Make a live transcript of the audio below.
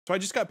So I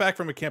just got back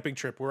from a camping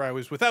trip where I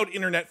was without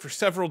internet for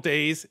several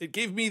days. It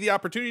gave me the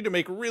opportunity to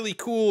make really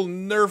cool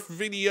Nerf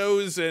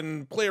videos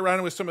and play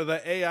around with some of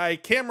the AI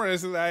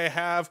cameras that I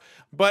have,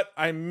 but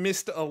I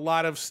missed a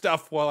lot of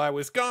stuff while I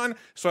was gone.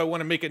 So I want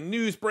to make a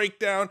news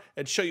breakdown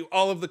and show you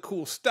all of the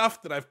cool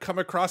stuff that I've come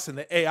across in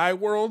the AI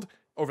world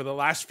over the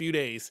last few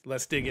days.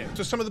 Let's dig in.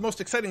 So some of the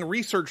most exciting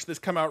research that's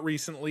come out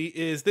recently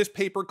is this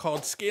paper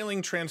called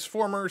Scaling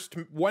Transformers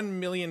to 1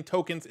 Million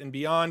Tokens and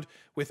Beyond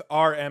with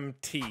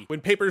RMT.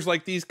 When papers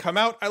like these come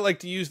out, I like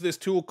to use this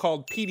tool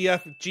called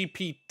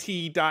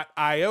pdfgpt.io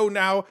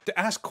now to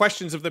ask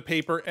questions of the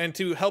paper and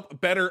to help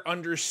better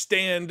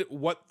understand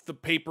what the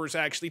paper's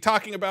actually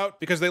talking about,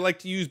 because they like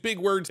to use big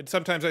words and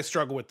sometimes I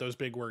struggle with those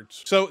big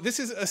words. So this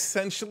is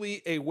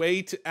essentially a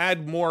way to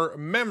add more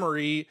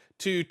memory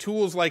to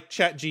tools like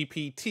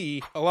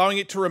ChatGPT, allowing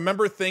it to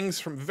remember things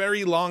from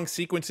very long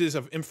sequences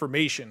of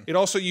information. It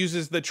also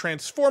uses the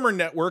transformer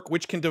network,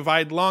 which can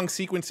divide long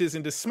sequences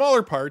into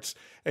smaller parts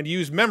and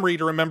use memory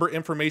to remember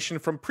information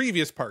from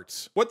previous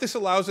parts. What this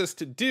allows us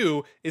to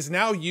do is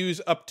now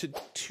use up to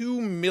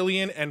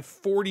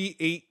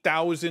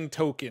 2,048,000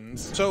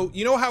 tokens. So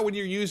you know how when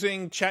you're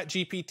using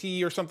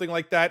ChatGPT or something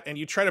like that and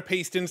you try to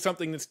paste in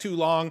something that's too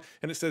long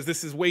and it says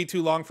this is way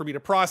too long for me to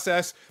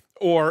process,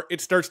 or it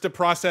starts to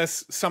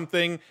process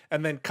something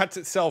and then cuts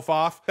itself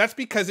off? That's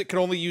because it can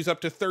only use up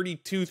to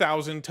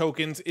 32,000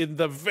 tokens in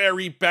the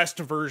very best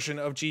version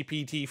of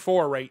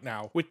GPT-4 right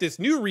now. With this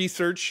new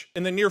research,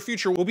 in the near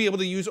future, we'll be able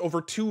to use over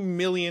 2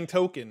 million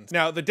tokens.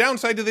 Now, the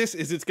downside to this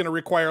is it's going to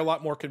require a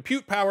lot more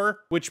compute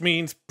power, which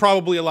means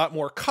probably a lot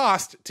more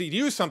cost to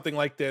use something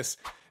like this.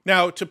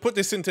 Now, to put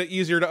this into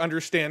easier to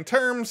understand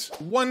terms,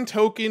 one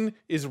token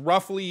is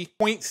roughly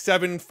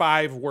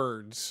 0.75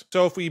 words.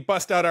 So if we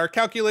bust out our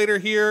calculator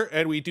here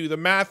and we do the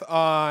math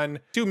on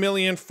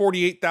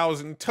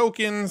 2,048,000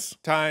 tokens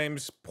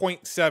times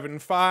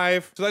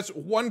 0.75, so that's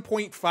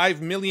 1.5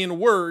 million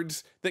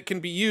words that can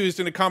be used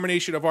in a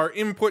combination of our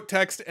input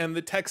text and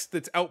the text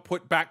that's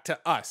output back to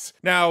us.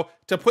 Now,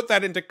 to put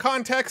that into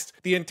context,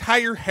 the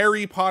entire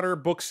Harry Potter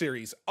book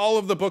series, all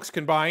of the books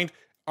combined,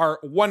 are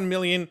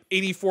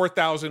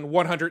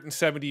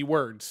 1,084,170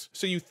 words.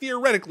 So you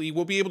theoretically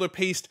will be able to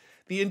paste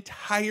the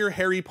entire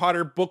Harry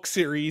Potter book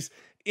series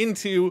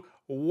into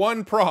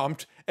one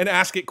prompt and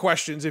ask it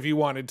questions if you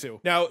wanted to.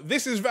 Now,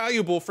 this is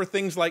valuable for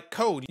things like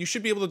code. You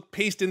should be able to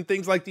paste in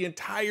things like the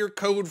entire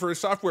code for a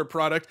software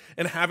product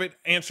and have it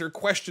answer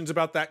questions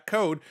about that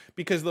code,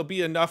 because there'll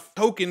be enough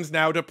tokens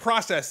now to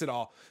process it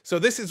all. So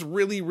this is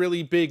really,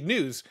 really big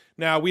news.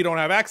 Now, we don't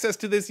have access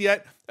to this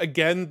yet.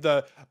 Again,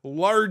 the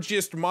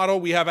largest model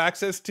we have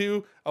access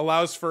to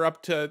allows for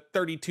up to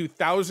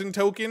 32,000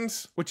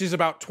 tokens, which is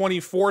about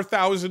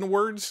 24,000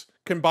 words.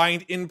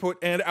 Combined input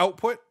and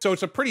output. So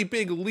it's a pretty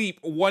big leap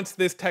once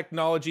this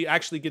technology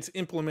actually gets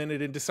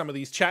implemented into some of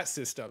these chat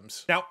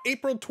systems. Now,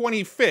 April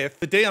 25th,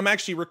 the day I'm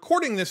actually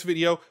recording this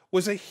video,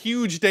 was a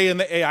huge day in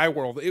the AI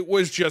world. It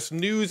was just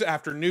news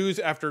after news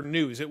after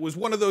news. It was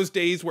one of those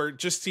days where it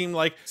just seemed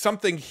like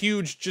something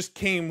huge just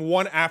came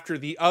one after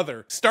the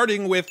other,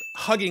 starting with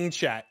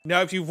HuggingChat.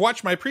 Now, if you've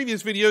watched my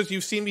previous videos,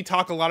 you've seen me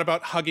talk a lot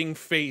about Hugging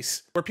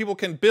Face, where people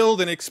can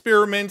build and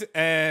experiment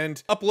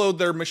and upload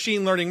their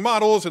machine learning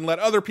models and let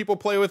other people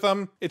play with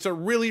them. It's a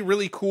really,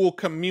 really cool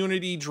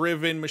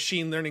community-driven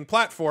machine learning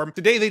platform.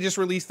 Today, they just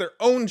released their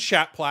own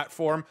chat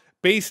platform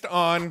based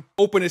on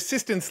Open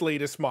Assistant's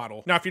latest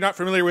model. Now, if you're not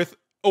familiar with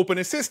Open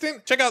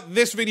Assistant, check out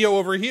this video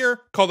over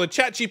here called a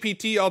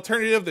ChatGPT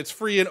alternative that's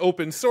free and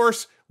open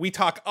source. We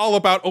talk all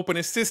about Open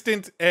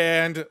Assistant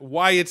and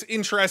why it's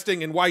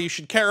interesting and why you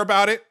should care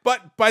about it.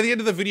 But by the end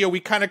of the video, we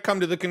kind of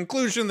come to the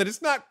conclusion that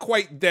it's not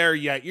quite there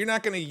yet. You're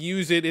not going to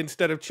use it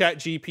instead of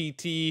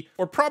ChatGPT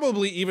or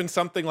probably even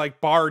something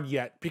like Bard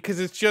yet, because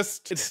it's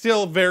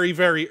still very,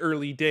 very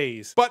early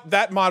days. But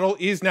that model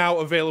is now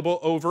available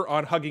over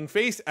on Hugging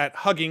Face at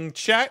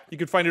HuggingChat. You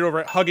can find it over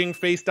at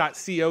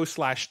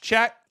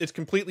huggingface.co/chat. It's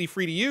completely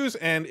free to use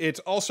and it's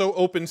also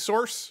open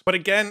source. But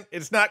again,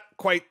 it's not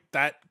quite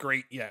that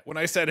great yet. When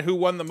I said who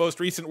won the most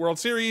recent World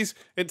Series,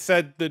 it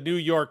said the New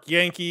York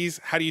Yankees.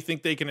 How do you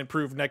think they can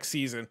improve next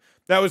season?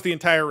 That was the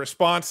entire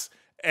response.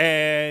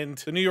 And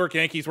the New York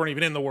Yankees weren't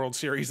even in the World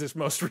Series this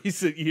most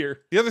recent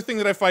year. The other thing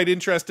that I find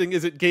interesting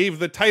is it gave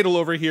the title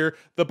over here,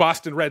 the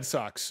Boston Red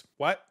Sox.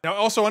 What? Now,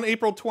 also on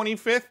April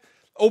 25th,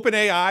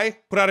 OpenAI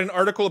put out an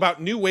article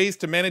about new ways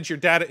to manage your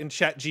data in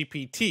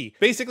ChatGPT,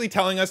 basically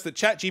telling us that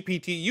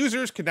ChatGPT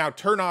users can now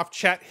turn off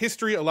chat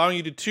history, allowing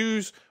you to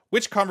choose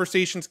which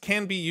conversations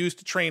can be used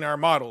to train our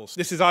models.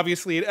 This is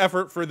obviously an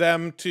effort for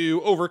them to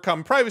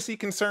overcome privacy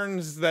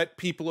concerns that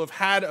people have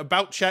had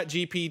about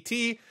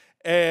ChatGPT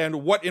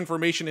and what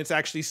information it's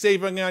actually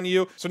saving on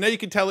you. So now you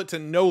can tell it to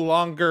no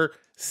longer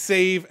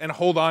save and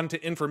hold on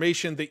to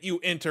information that you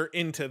enter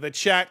into the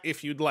chat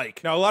if you'd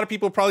like. Now, a lot of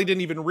people probably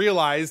didn't even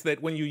realize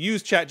that when you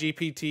use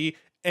ChatGPT,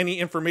 any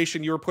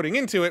information you were putting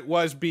into it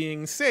was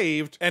being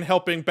saved and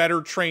helping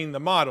better train the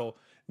model.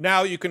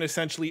 Now you can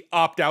essentially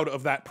opt out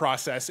of that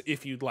process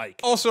if you'd like.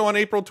 Also on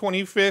April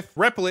 25th,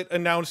 Replit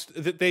announced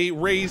that they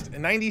raised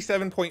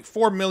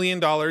 $97.4 million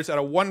at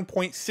a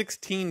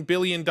 $1.16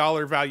 billion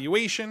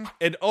valuation,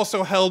 and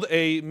also held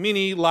a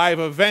mini live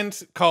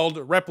event called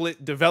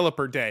Replit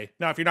Developer Day.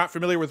 Now, if you're not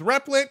familiar with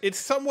Replit, it's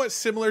somewhat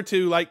similar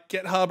to like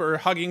GitHub or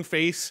Hugging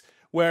Face,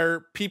 where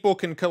people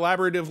can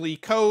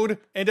collaboratively code.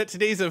 And at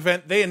today's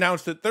event, they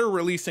announced that they're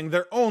releasing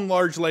their own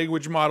large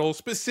language model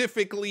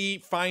specifically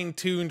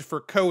fine-tuned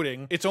for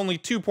coding. It's only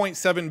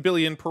 2.7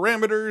 billion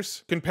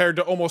parameters compared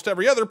to almost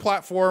every other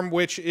platform,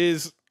 which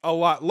is a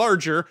lot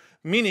larger,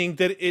 meaning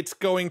that it's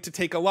going to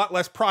take a lot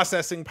less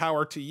processing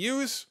power to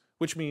use,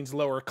 which means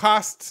lower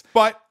costs,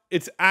 but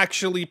it's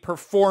actually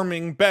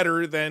performing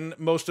better than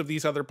most of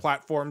these other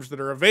platforms that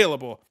are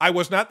available. I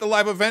was not at the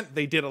live event.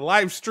 They did a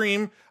live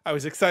stream. I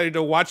was excited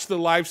to watch the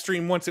live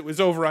stream once it was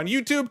over on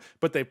YouTube,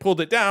 but they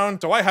pulled it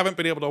down, so I haven't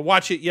been able to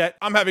watch it yet.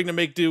 I'm having to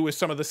make do with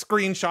some of the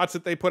screenshots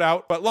that they put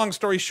out. But long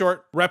story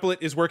short, Replit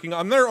is working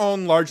on their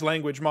own large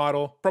language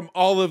model from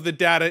all of the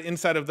data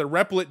inside of the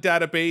Replit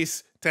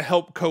database to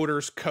help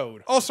coders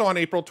code. Also on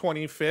April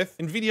 25th,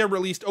 NVIDIA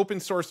released open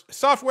source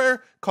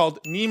software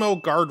called NeMo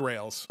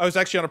Guardrails. I was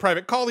actually on a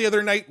private call the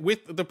other night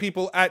with the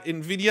people at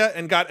NVIDIA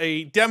and got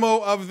a demo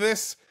of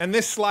this. And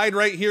this slide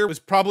right here was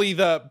probably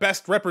the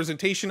best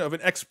representation of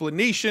an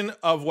explanation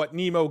of what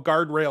NeMo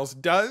Guardrails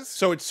does.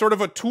 So it's sort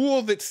of a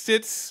tool that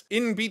sits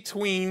in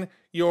between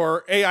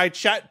your AI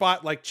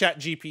chatbot like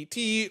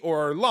ChatGPT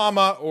or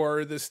Llama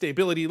or the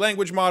Stability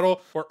language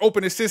model or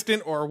Open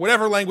Assistant or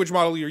whatever language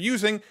model you're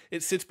using.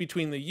 It sits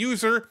between the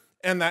user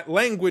and that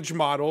language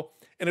model,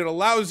 and it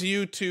allows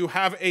you to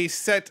have a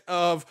set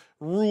of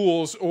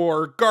rules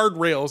or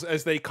guardrails,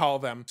 as they call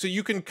them. So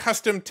you can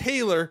custom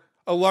tailor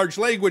a large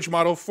language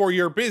model for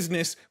your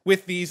business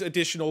with these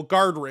additional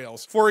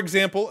guardrails. For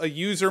example, a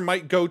user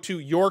might go to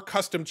your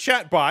custom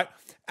chatbot,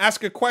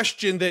 ask a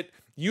question that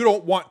you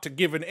don't want to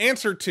give an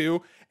answer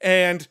to,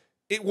 and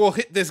it will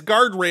hit this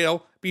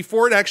guardrail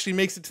before it actually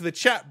makes it to the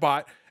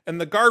chatbot, and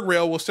the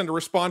guardrail will send a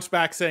response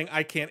back saying,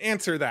 I can't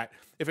answer that.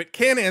 If it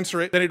can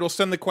answer it, then it'll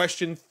send the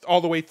question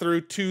all the way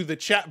through to the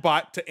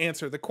chatbot to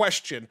answer the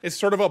question. It's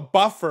sort of a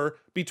buffer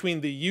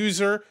between the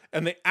user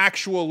and the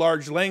actual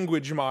large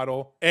language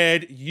model,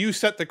 and you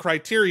set the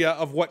criteria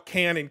of what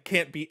can and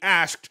can't be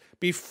asked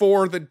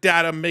before the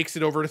data makes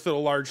it over to the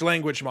large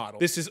language model.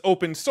 This is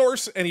open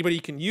source. Anybody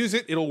can use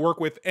it. It'll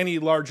work with any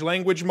large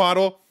language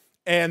model.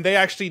 And they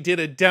actually did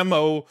a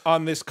demo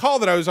on this call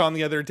that I was on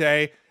the other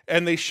day,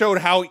 and they showed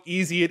how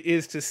easy it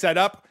is to set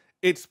up.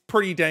 It's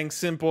pretty dang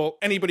simple.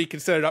 Anybody can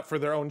set it up for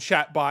their own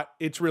chatbot.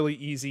 It's really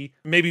easy.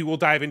 Maybe we'll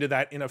dive into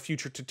that in a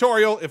future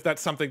tutorial if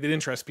that's something that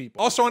interests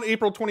people. Also on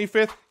April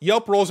 25th,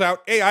 Yelp rolls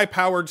out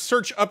AI-powered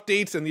search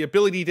updates and the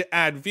ability to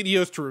add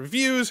videos to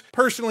reviews.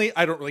 Personally,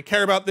 I don't really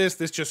care about this.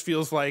 This just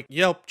feels like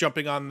Yelp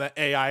jumping on the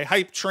AI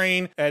hype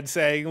train and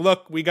saying,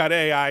 look, we got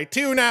AI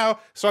too now,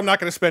 so I'm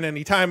not going to spend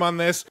any time on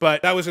this.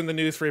 But that was in the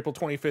news for April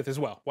 25th as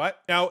well.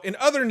 What? Now, in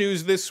other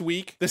news this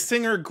week, the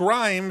singer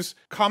Grimes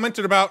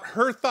commented about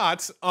her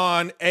thoughts on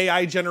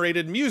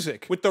AI-generated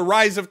music. With the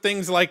rise of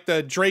things like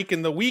the Drake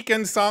and the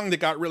Weeknd song that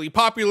got really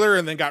popular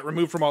and then got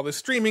removed from all the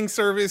streaming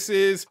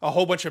services, a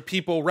whole bunch of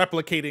people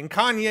replicating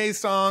Kanye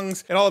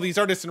songs, and all of these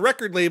artists and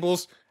record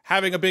labels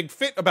having a big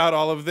fit about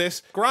all of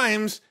this,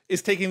 Grimes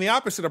is taking the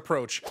opposite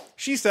approach.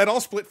 She said,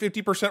 I'll split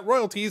 50%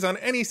 royalties on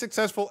any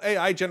successful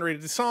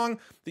AI-generated song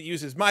that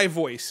uses my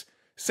voice.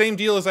 Same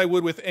deal as I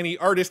would with any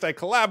artist I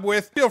collab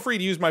with. Feel free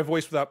to use my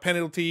voice without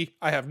penalty.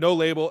 I have no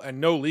label and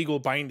no legal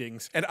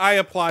bindings. And I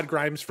applaud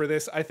Grimes for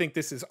this. I think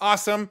this is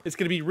awesome. It's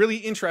going to be really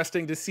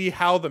interesting to see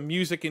how the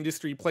music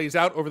industry plays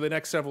out over the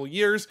next several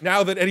years,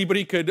 now that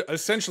anybody could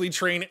essentially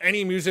train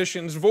any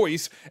musician's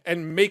voice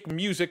and make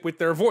music with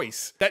their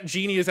voice. That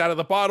genie is out of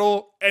the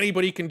bottle.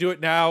 Anybody can do it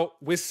now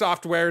with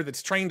software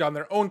that's trained on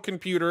their own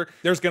computer.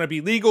 There's going to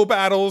be legal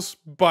battles,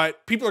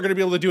 but people are going to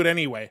be able to do it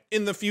anyway.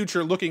 In the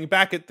future, looking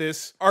back at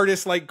this,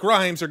 artists like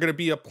Grimes are going to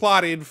be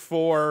applauded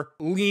for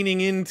leaning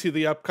into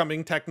the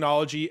upcoming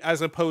technology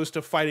as opposed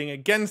to fighting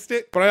against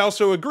it. But I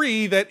also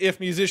agree that if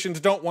musicians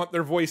don't want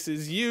their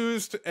voices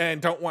used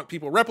and don't want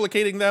people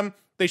replicating them,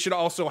 they should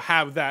also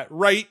have that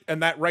right,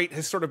 and that right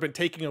has sort of been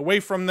taken away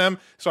from them.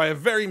 So I have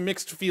very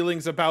mixed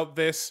feelings about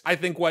this. I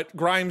think what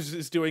Grimes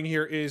is doing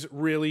here is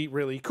really,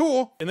 really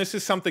cool, and this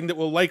is something that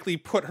will likely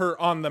put her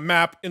on the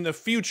map in the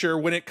future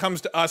when it comes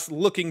to us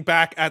looking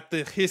back at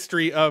the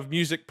history of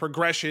music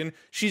progression.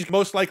 She's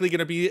most likely going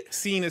to be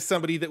seen as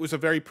somebody that was a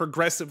very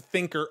progressive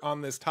thinker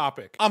on this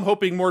topic. I'm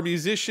hoping more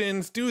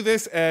musicians do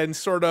this and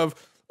sort of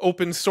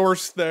open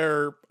source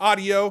their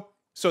audio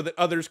so that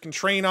others can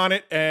train on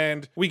it,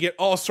 and we get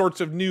all sorts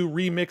of new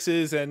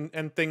remixes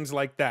and things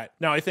like that.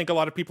 Now, I think a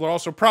lot of people are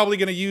also probably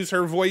going to use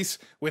her voice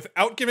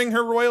without giving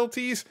her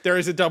royalties. There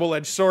is a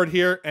double-edged sword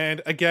here,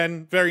 and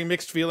again, very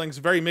mixed feelings,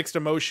 very mixed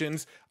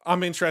emotions.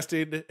 I'm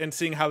interested in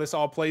seeing how this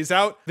all plays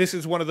out. This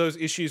is one of those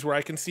issues where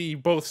I can see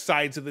both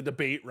sides of the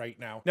debate right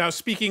now. Now,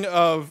 speaking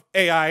of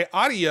AI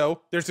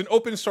audio, there's an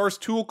open source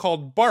tool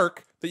called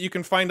Bark that you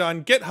can find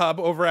on GitHub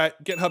over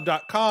at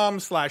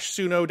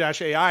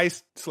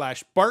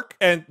github.com/suno-ai/bark.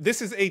 And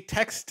this is a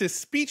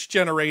text-to-speech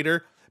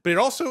generator, but it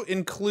also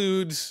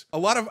includes a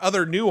lot of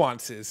other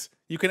nuances.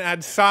 You can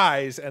add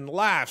sighs and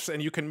laughs,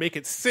 and you can make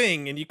it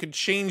sing, and you can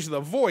change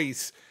the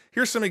voice.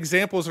 Here's some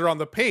examples that are on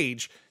the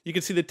page. You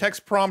can see the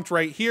text prompt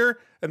right here,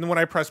 and then when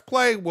I press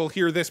play, we'll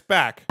hear this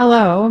back.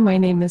 Hello, my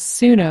name is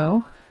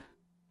Suno,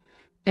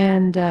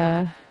 and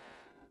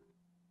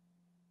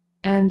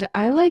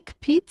I like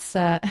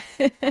pizza.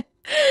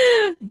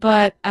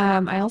 But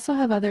I also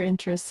have other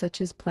interests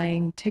such as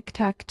playing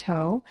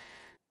tic-tac-toe.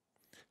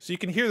 So you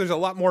can hear there's a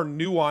lot more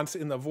nuance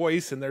in the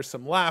voice, and there's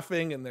some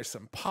laughing and there's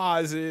some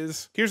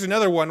pauses. Here's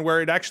another one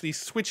where it actually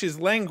switches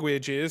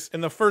languages. In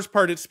the first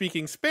part, it's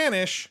speaking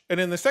Spanish, and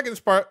in the second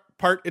part,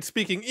 it's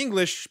speaking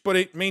English, but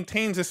it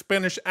maintains a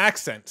Spanish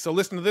accent. So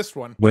listen to this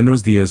one.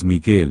 Buenos días,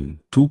 Miguel.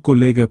 Tu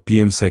colega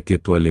piensa que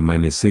tu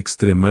alemán es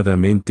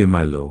extremadamente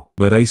malo,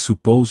 but I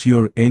suppose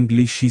your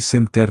English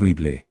isn't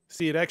terrible.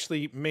 See, it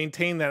actually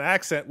maintained that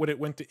accent when it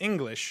went to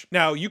English.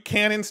 Now, you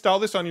can install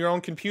this on your own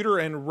computer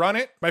and run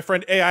it. My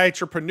friend AI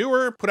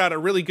Entrepreneur put out a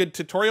really good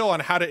tutorial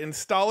on how to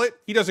install it.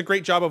 He does a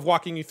great job of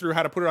walking you through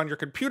how to put it on your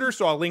computer,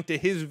 so I'll link to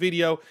his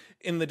video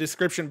in the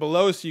description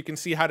below so you can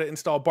see how to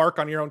install Bark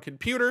on your own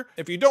computer.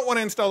 If you don't want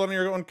to install it on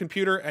your own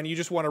computer and you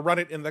just want to run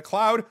it in the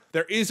cloud,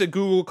 there is a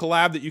Google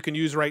collab that you can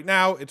use right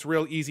now. It's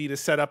real easy to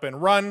set up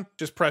and run.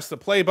 Just press the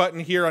play button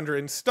here under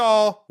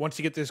install. Once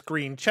you get this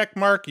green check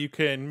mark, you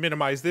can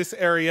minimize this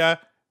area.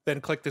 Then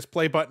click this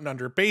play button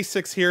under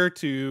basics here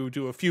to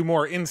do a few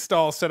more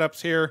install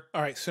setups here.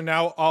 All right, so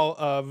now all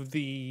of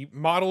the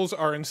models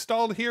are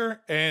installed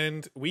here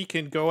and we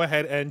can go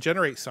ahead and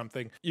generate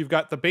something. You've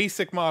got the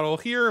basic model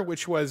here,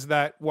 which was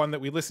that one that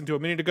we listened to a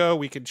minute ago.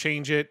 We can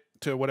change it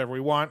to whatever we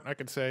want. I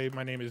could say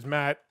my name is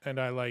Matt and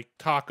I like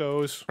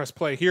tacos. Press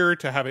play here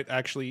to have it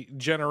actually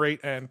generate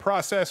and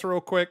process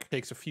real quick.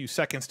 Takes a few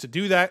seconds to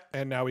do that.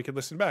 And now we can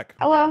listen back.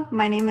 Hello,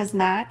 my name is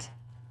Nat,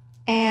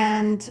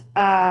 and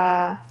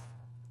I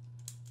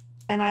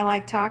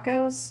like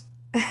tacos.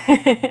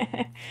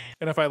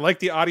 And if I like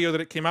the audio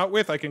that it came out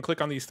with, I can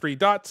click on these three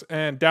dots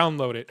and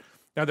download it.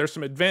 Now there's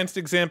some advanced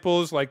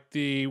examples like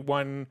the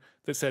one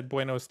that said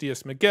Buenos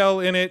Dias Miguel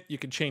in it. You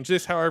can change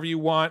this however you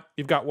want.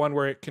 You've got one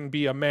where it can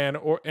be a man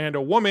and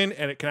a woman,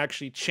 and it can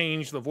actually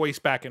change the voice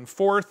back and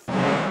forth.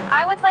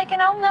 I would like an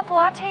omelette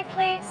latte,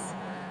 please.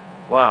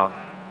 Wow,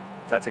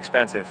 that's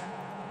expensive.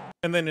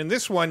 And then in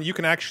this one, you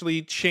can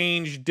actually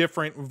change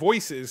different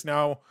voices.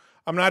 Now,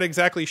 I'm not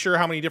exactly sure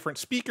how many different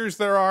speakers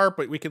there are,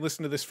 but we can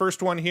listen to this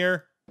first one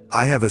here.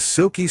 I have a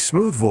silky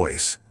smooth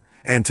voice,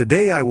 and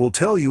today I will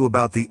tell you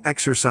about the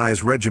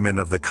exercise regimen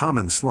of the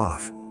common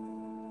sloth.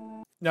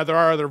 Now there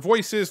are other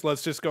voices.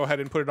 Let's just go ahead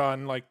and put it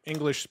on like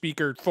English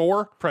speaker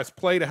 4. Press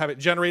play to have it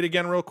generate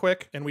again real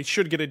quick, and we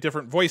should get a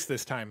different voice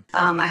this time.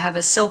 I have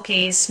a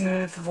silky,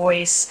 smooth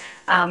voice,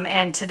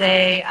 and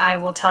today I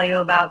will tell you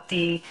about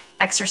the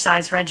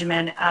exercise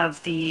regimen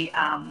of the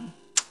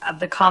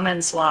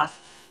common sloth.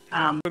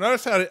 So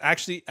notice how it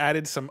actually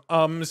added some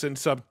ums and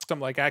some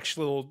like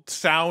actual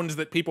sounds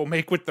that people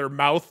make with their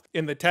mouth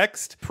in the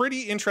text.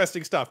 Pretty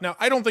interesting stuff. Now,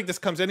 I don't think this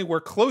comes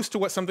anywhere close to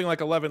what something like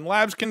 11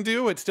 Labs can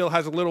do. It still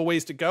has a little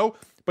ways to go,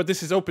 but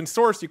this is open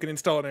source. You can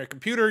install it on your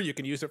computer. You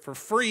can use it for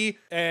free,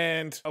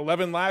 and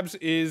 11 Labs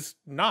is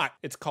not.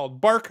 It's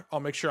called Bark. I'll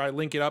make sure I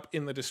link it up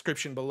in the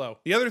description below.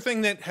 The other thing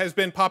that has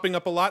been popping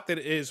up a lot that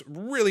is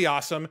really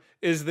awesome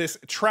is this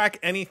Track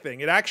Anything.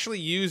 It actually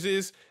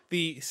uses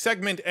the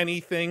Segment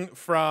Anything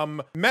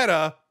from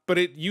Meta, but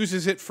it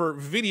uses it for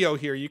video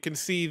here. You can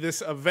see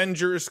this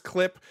Avengers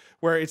clip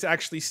where it's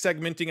actually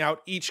segmenting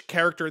out each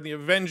character in the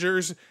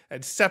Avengers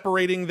and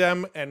separating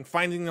them and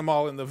finding them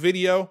all in the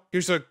video.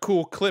 Here's a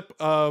cool clip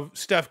of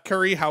Steph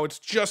Curry, how it's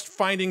just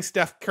finding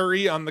Steph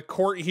Curry on the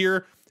court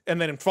here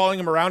and then following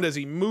him around as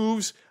he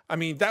moves. I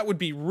mean, that would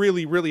be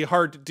really, really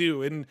hard to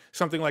do in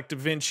something like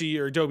DaVinci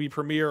or Adobe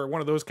Premiere or one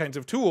of those kinds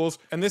of tools,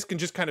 and this can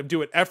just kind of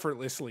do it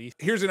effortlessly.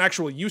 Here's an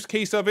actual use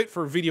case of it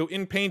for video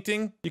in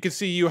painting. You can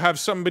see you have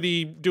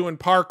somebody doing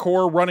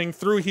parkour running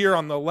through here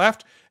on the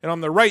left, and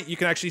on the right, you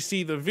can actually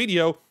see the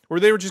video where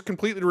they were just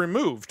completely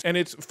removed, and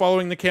it's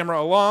following the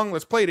camera along.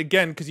 Let's play it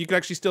again, because you can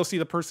actually still see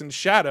the person's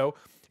shadow.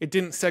 It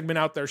didn't segment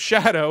out their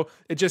shadow,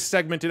 it just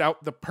segmented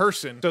out the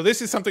person. So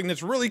this is something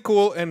that's really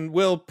cool and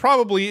will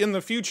probably in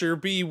the future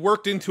be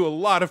worked into a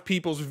lot of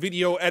people's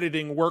video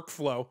editing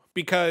workflow,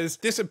 because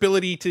this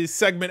ability to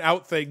segment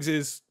out things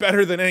is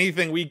better than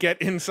anything we get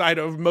inside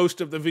of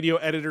most of the video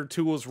editor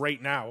tools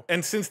right now.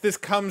 And since this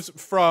comes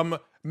from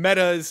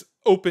Meta's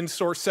open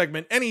source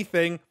Segment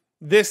Anything,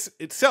 this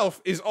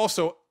itself is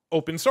also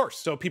open source.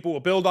 So people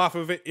will build off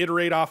of it,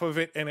 iterate off of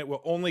it, and it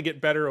will only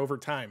get better over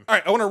time. All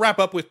right, I want to wrap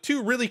up with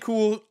two really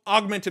cool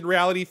augmented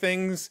reality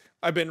things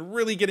I've been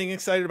really getting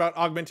excited about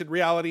augmented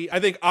reality. I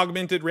think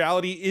augmented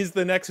reality is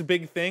the next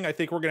big thing. I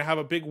think we're going to have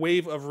a big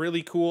wave of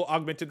really cool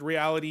augmented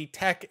reality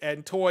tech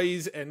and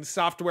toys and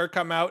software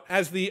come out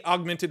as the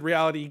augmented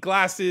reality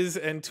glasses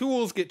and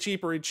tools get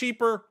cheaper and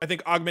cheaper. I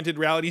think augmented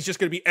reality is just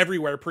going to be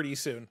everywhere pretty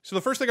soon. So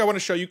the first thing I want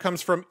to show you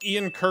comes from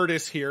Ian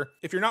Curtis here.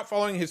 If you're not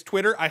following his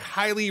Twitter, I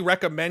highly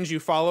recommend you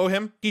follow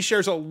him. He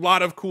shares a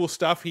lot of cool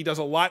stuff. He does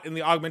a lot in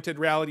the augmented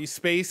reality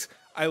space.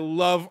 I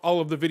love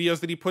all of the videos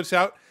that he puts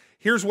out.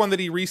 Here's one that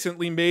he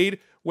recently made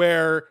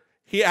where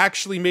he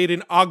actually made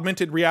an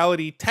augmented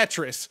reality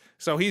Tetris.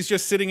 So he's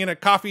just sitting in a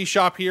coffee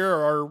shop here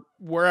or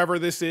wherever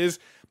this is,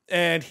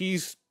 and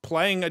he's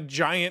playing a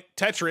giant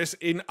Tetris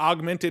in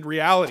augmented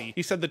reality.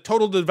 He said the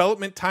total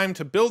development time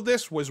to build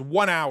this was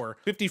 1 hour,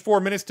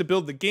 54 minutes to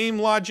build the game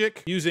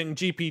logic using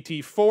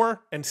GPT-4,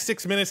 and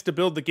 6 minutes to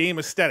build the game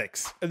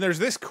aesthetics. And there's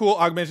this cool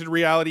augmented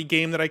reality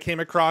game that I came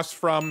across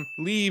from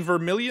Lee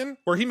Vermillion,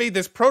 where he made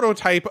this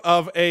prototype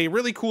of a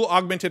really cool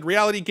augmented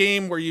reality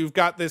game where you've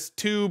got this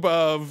tube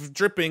of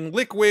dripping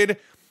liquid,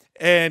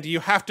 and you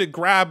have to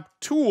grab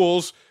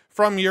tools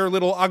from your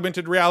little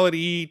augmented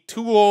reality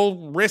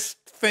tool wrist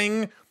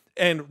thing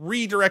and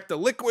redirect the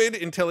liquid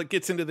until it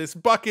gets into this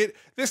bucket.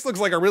 This looks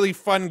like a really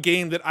fun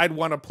game that I'd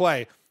want to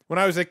play. When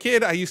I was a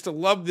kid, I used to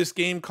love this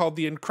game called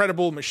The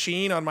Incredible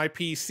Machine on my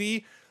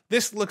PC.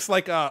 This looks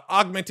like a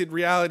augmented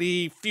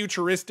reality,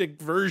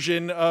 futuristic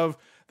version of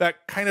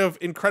that kind of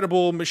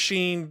incredible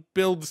machine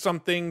build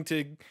something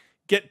to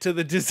get to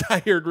the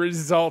desired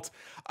result.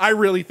 I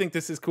really think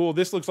this is cool.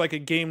 This looks like a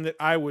game that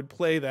I would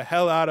play the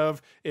hell out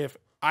of if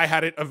I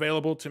had it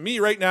available to me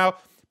right now.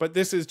 But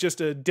this is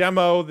just a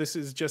demo. This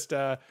is just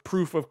a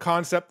proof of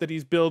concept that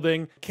he's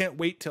building. Can't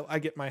wait till I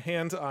get my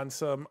hands on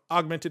some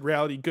augmented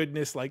reality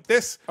goodness like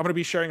this. I'm going to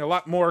be sharing a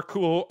lot more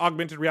cool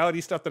augmented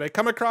reality stuff that I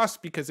come across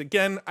because,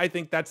 again, I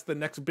think that's the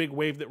next big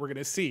wave that we're going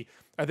to see.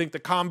 I think the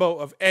combo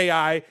of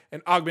AI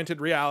and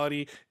augmented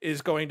reality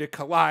is going to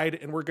collide,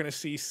 and we're going to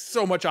see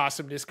so much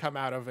awesomeness come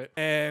out of it.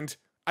 And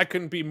I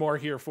couldn't be more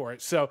here for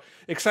it. So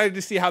excited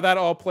to see how that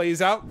all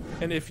plays out.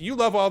 And if you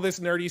love all this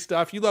nerdy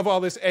stuff, you love all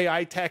this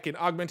AI tech and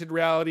augmented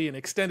reality and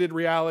extended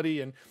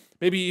reality and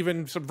maybe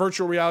even some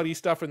virtual reality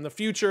stuff in the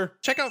future,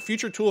 check out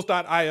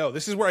futuretools.io.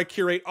 This is where I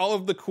curate all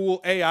of the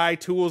cool AI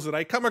tools that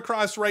I come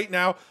across right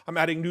now. I'm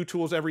adding new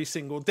tools every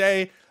single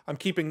day. I'm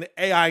keeping the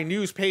AI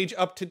news page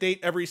up to date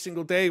every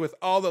single day with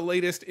all the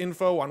latest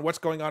info on what's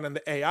going on in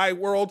the AI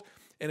world.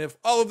 And if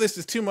all of this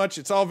is too much,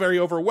 it's all very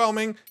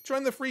overwhelming,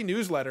 join the free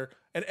newsletter.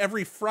 And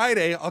every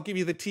Friday, I'll give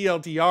you the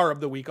TLDR of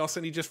the week. I'll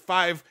send you just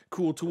 5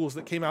 cool tools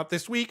that came out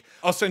this week.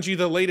 I'll send you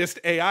the latest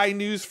AI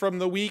news from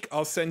the week.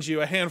 I'll send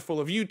you a handful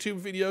of YouTube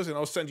videos, and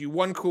I'll send you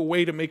one cool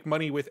way to make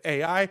money with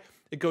AI.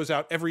 It goes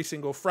out every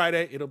single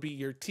Friday. It'll be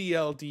your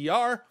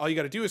TLDR. All you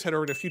got to do is head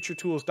over to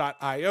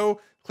futuretools.io,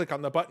 click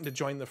on the button to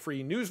join the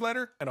free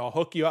newsletter, and I'll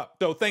hook you up.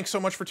 So thanks so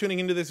much for tuning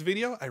into this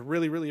video. I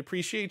really, really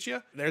appreciate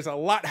you. There's a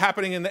lot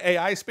happening in the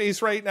AI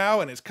space right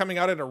now, and it's coming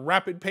out at a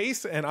rapid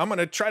pace, and I'm going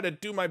to try to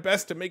do my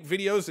best to make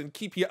videos and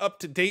keep you up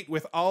to date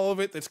with all of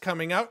it that's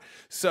coming out.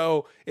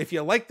 So if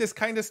you like this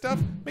kind of stuff,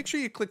 make sure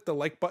you click the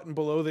like button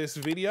below this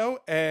video,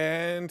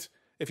 and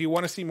if you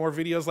want to see more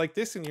videos like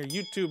this in your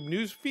YouTube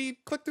news feed,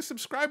 click the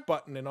subscribe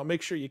button and I'll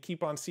make sure you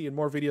keep on seeing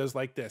more videos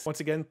like this.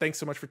 Once again, thanks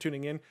so much for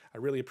tuning in. I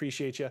really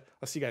appreciate you.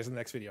 I'll see you guys in the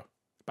next video.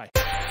 Bye.